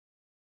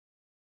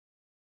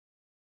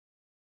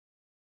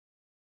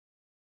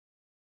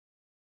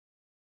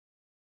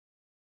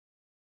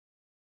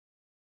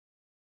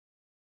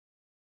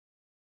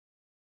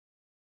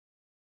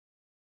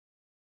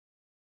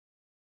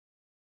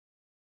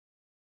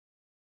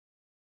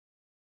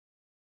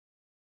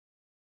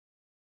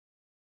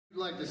If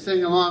you'd like to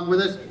sing along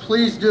with us,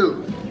 please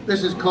do.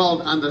 This is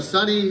called On the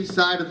Sunny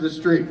Side of the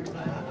Street.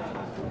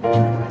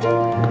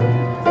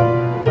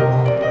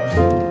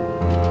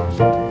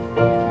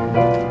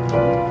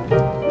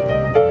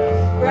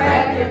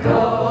 Grab your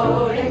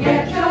coat and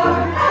get your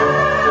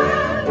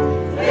hat.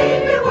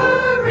 Leave your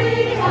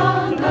worry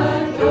on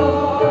the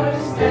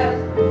doorstep.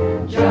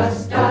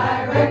 Just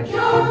direct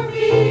your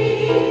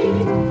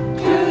feet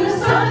to the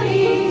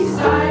sunny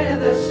side of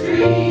the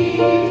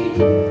street.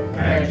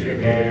 And you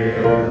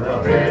hear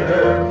a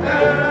bitter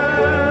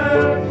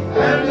pat,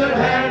 and the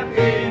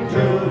happy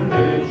tune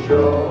is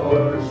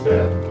your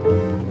step.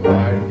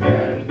 Life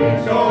can be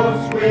so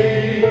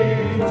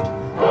sweet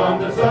on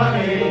the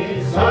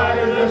sunny side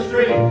of the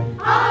street.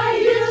 I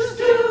used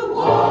to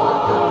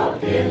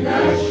walk in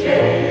the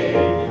shade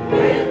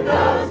with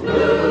those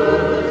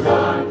blues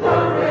on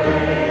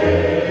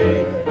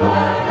parade, but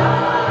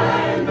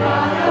I'm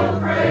not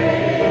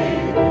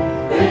afraid.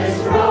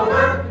 This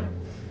rover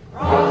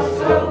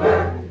crossed over.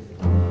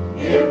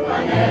 If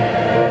I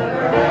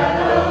never had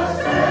a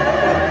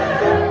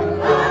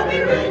cent, I'd be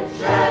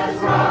rich as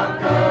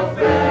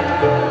Rockefeller.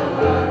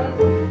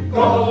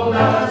 Gold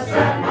dust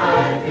at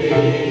my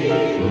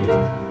feet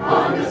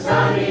on the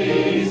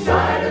sunny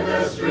side of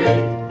the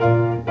street.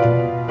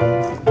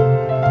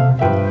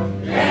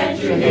 Can't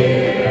you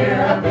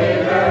hear a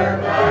bitter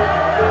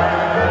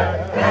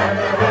pat? And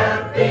the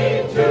happy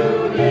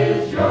tune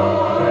is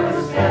your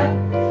step.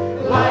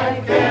 Life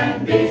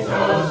can be so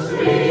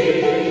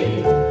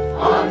sweet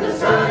on the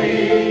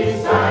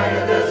sunny side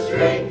of the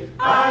street.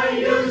 I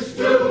used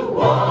to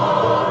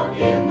walk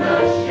in the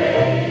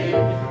shade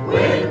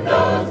with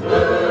those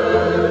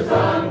blues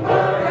on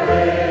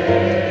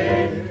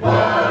parade,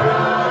 but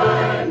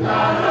I'm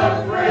not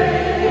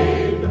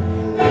afraid.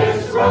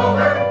 This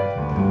rover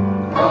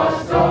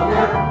crossed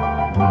over.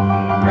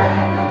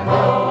 Grab your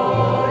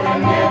coat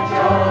and get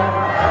your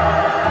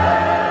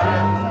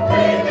hat.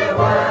 Leave your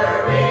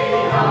worry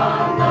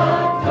on the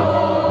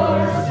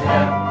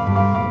doorstep.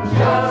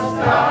 Just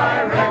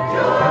direct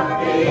your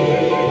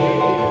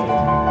feet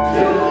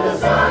to the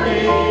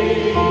sunny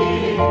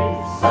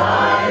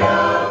side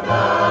of the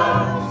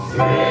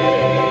street.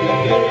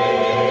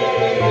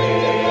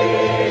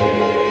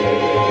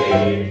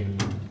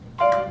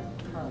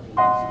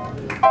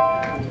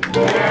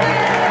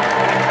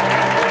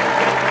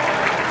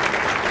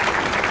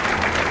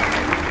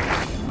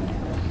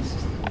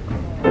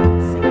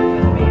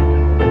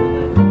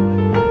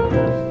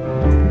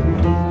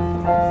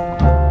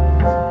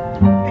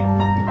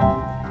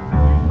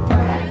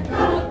 Pack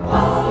up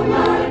all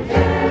my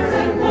cares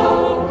and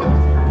woe.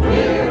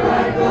 Here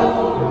I go,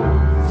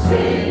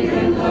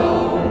 singing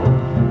low.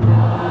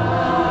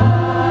 Bye,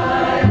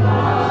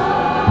 bye,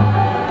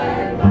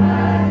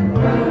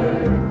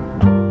 blackbird.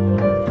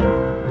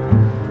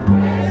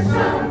 Where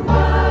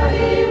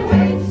somebody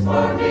waits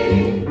for me,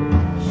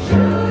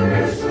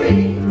 sugar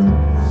sweet,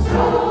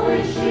 so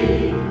is she.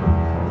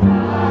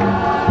 Bye,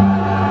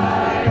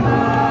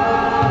 bye,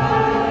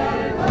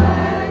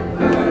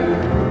 blackbird.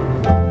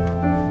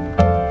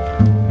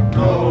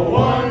 No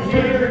one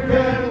here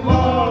can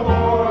love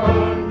or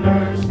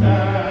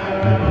understand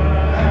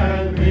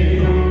me.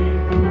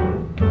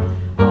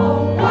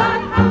 Oh,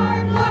 what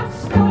hard luck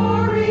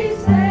stories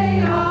they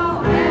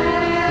all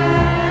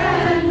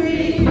hand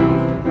me.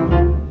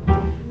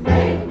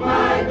 Make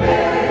my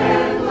bed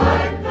and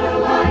light the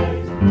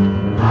light.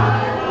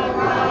 I'll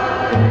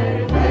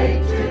arrive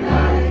late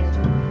tonight.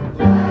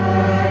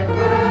 Blackbird,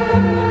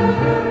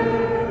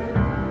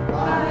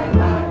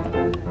 bye-bye.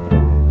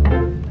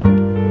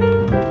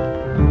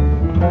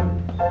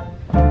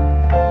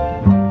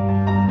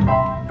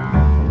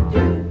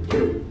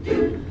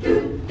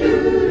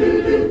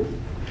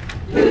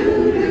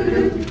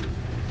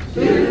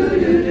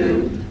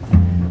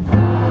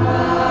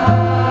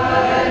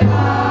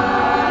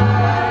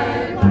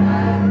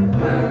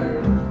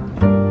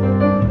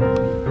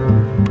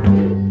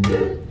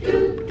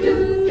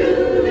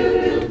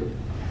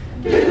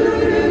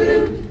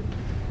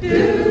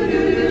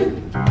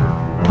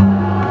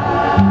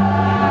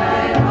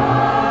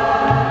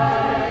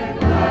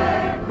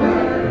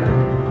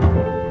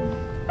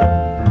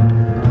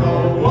 No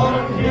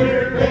one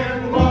here can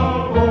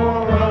love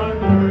or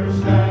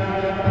understand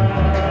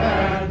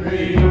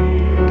me.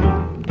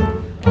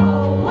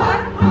 Oh,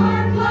 what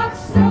hard luck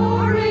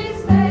stories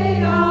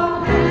they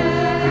all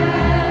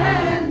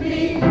hand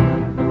me.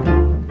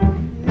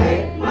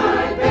 Make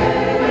my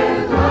bed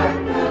and light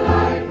the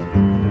light.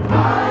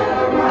 I'll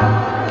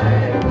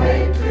arrive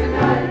late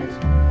tonight.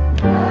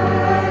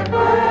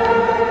 Blackbird,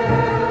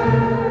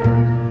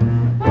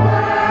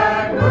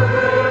 blackbird,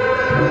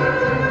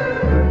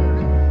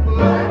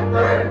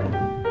 blackbird.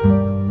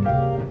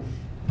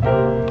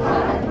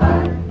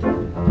 Bye-bye.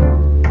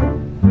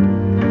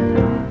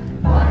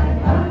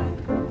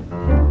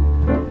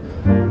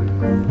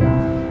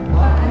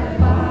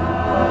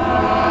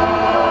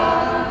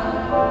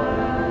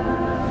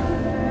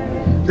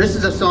 This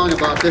is a song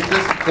about this. This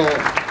is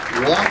called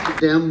Walk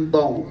Them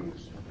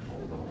Bones.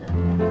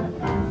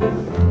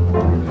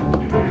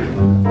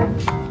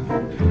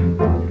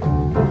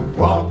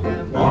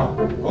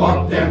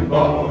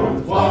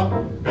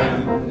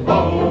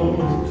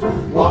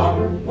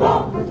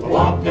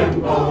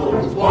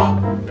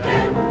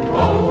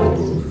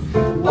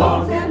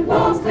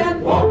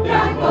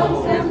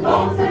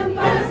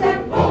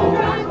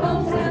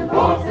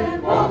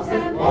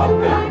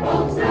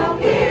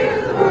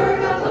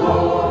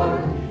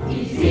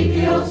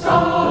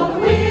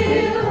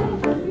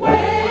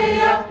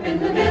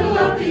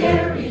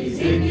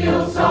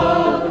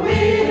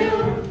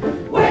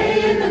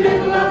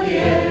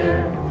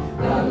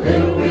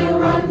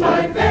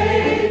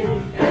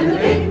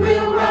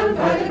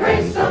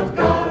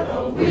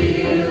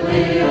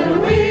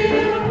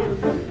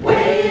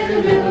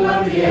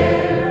 on the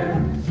air.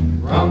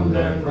 Round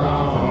and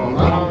round,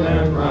 round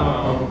and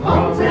round.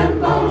 Bones and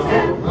bones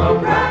and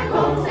dry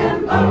bones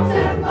and bones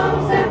and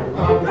bones and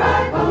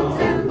dry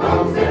bones and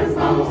bones and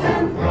bones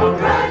and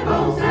dry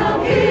bones.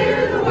 Now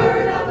hear the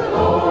word of the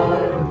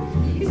Lord.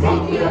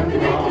 Ezekiel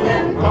connected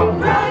them,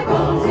 dry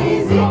bones.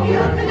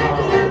 Ezekiel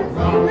connected them,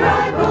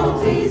 dry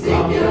bones.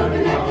 Ezekiel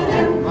connected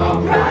them,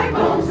 dry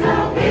bones.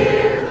 Now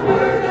hear the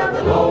word of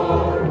the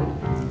Lord.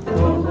 The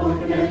bone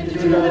connected to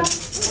the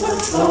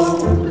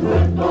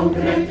bone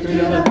connected to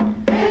the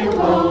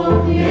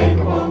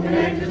ankle bone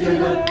connected to the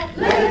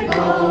leg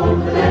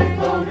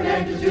bone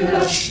connected to the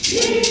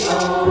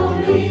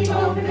knee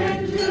bone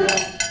connected to the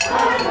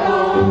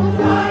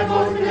thigh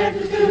bone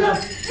connected to the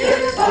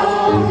hip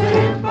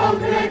bone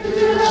connected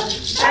to the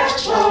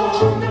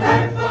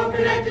back bone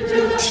connected to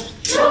the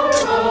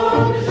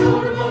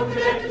shoulder bone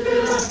connected to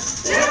the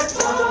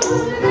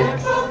neck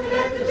bone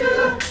connected to the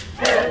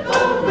head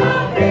bone.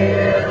 Now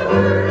hear the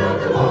word of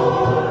the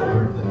Lord.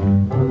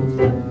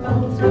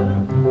 Bones gonna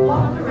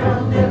walk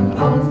around them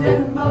bones,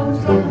 them bones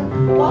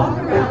gonna walk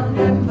around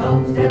them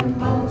bones, them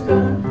bones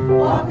gonna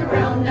walk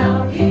around.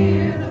 Now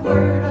hear the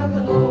word of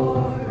the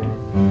Lord.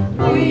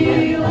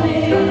 Wheel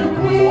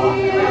in, wheel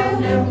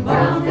them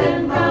round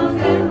and round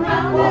and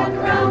round, walk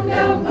around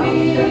them.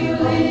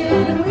 Wheel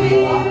in,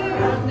 wheel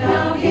around.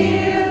 Now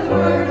hear the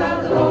word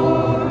of the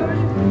Lord.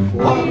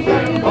 Bones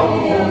and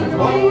bones,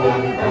 Wheel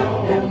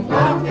around them,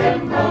 round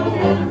and round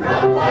and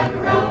round, walk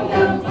around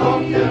them.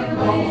 Wheel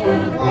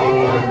and wheel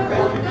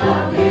around.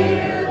 Now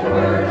hear the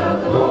word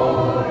of the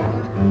Lord.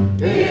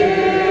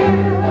 Hear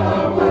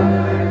the word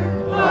of the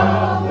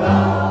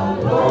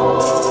Lord.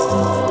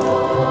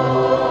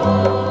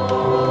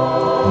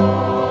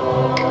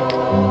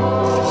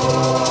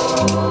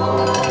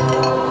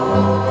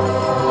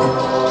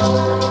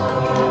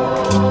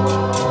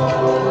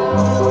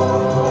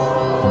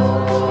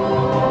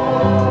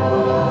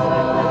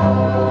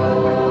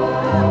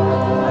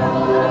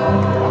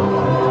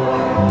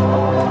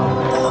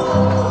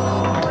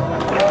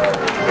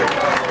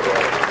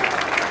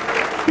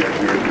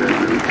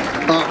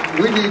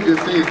 We need to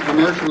sing a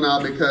commercial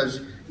now because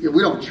we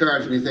don't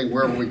charge anything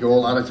wherever we go. A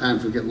lot of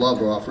times we get love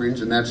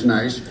offerings, and that's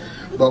nice.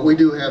 But we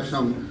do have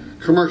some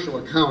commercial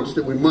accounts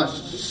that we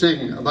must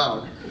sing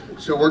about.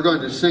 So we're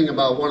going to sing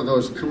about one of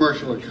those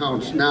commercial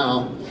accounts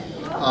now.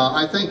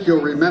 I think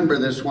you'll remember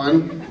this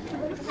one.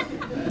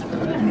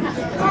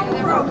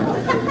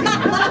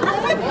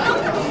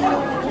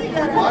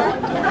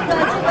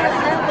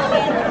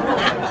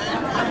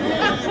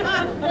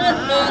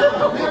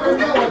 Never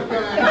know what's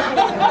going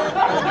to happen.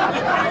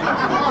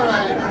 All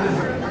right.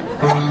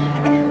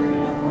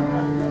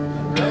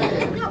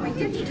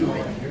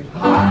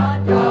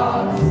 Hot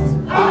dogs,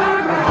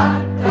 Armour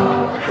hot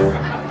dogs.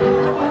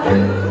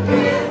 Two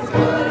kids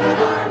good at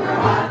Armour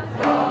hot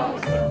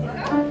dogs.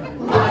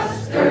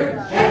 Mustard,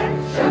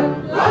 ketchup,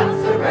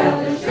 lots of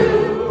relish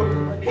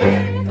too.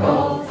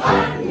 Pickles,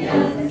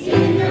 onions,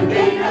 even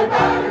peanut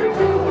butter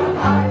to a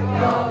hot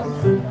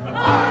dogs.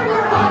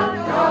 Armour hot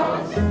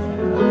dogs.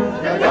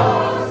 The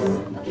dogs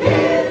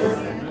kids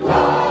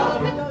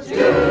love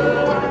too.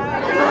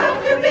 Love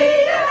to be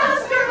an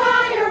Oscar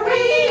Mayer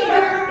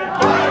reader.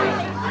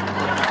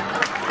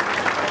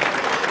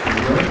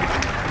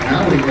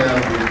 Now we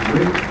have the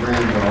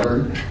great-granddaughter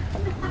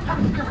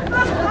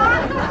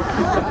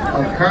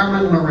of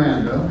Carmen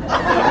Miranda.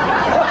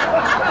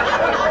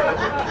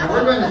 And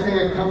we're going to sing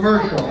a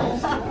commercial.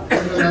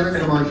 This is another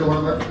commercial, one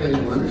of our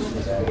favorite ones.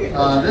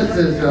 This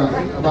is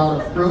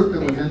about a fruit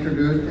that was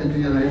introduced into the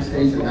United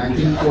States in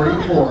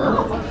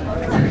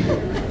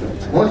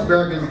 1944. Most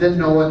Americans didn't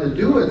know what to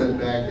do with it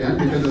back then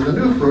because it was a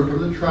new fruit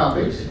from the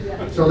tropics.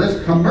 So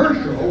this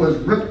commercial was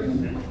written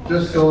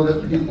just so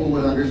that people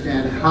would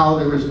understand how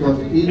they were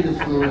supposed to eat this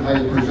food, how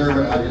you preserve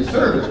it, how you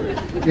serve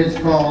it. It's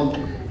called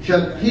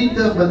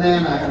Chiquita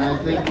Banana, and I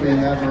think we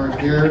have her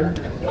here.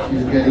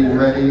 She's getting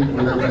ready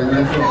with her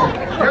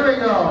banana. Here we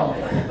go.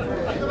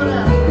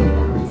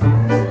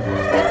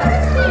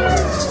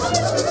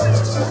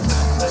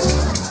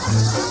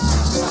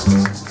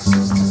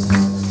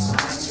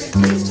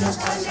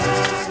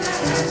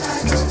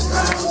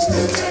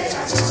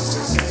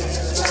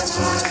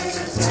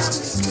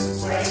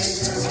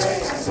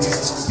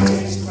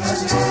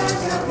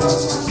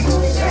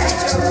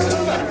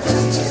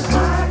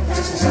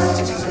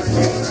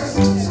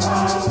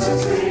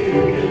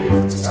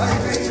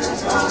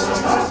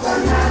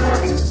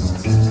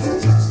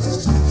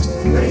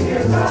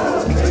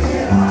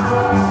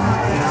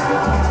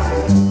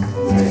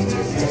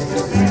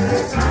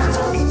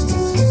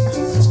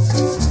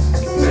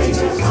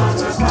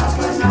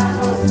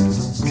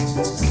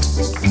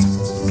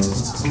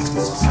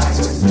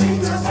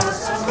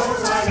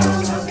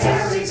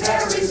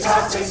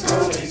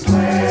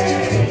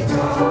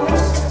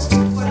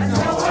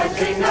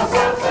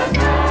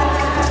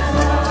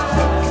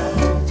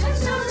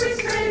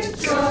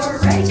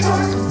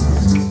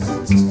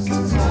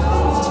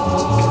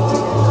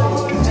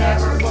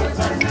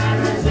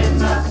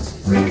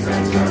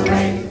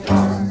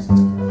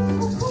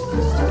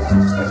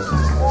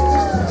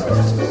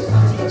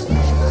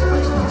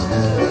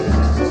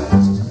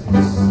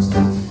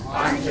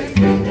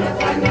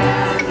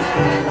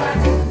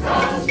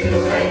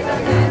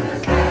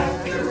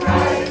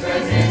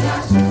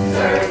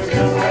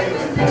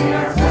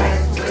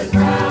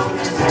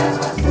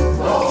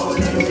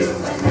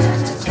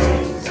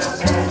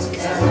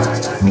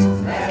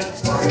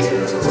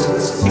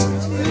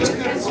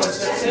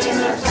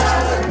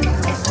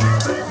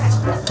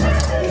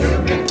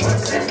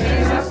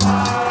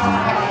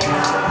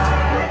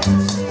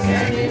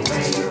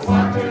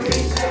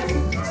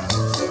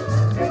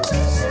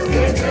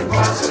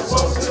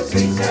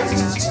 sweet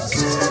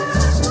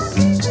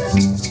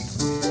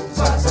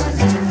but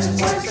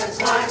bananas was the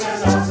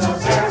climate of the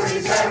very,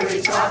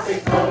 very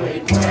tropical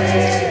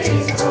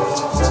equator.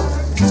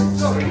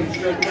 So you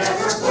should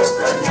never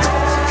put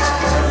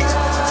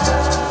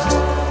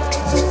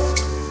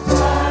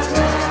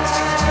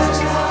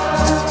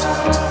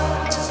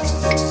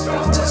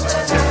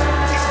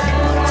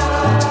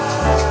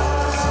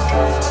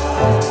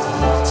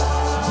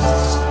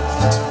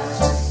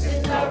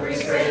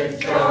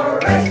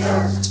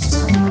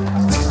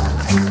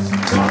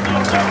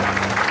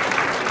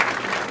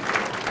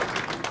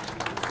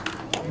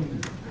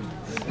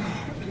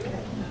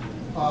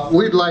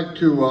We'd like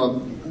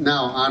to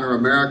now honor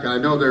America. I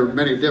know there are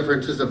many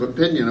differences of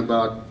opinion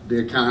about the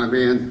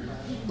economy and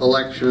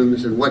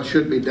elections and what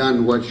should be done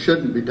and what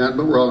shouldn't be done,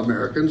 but we're all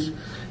Americans.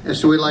 And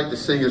so we'd like to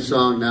sing a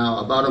song now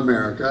about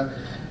America,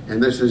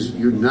 and this is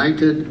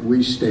United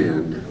We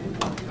Stand.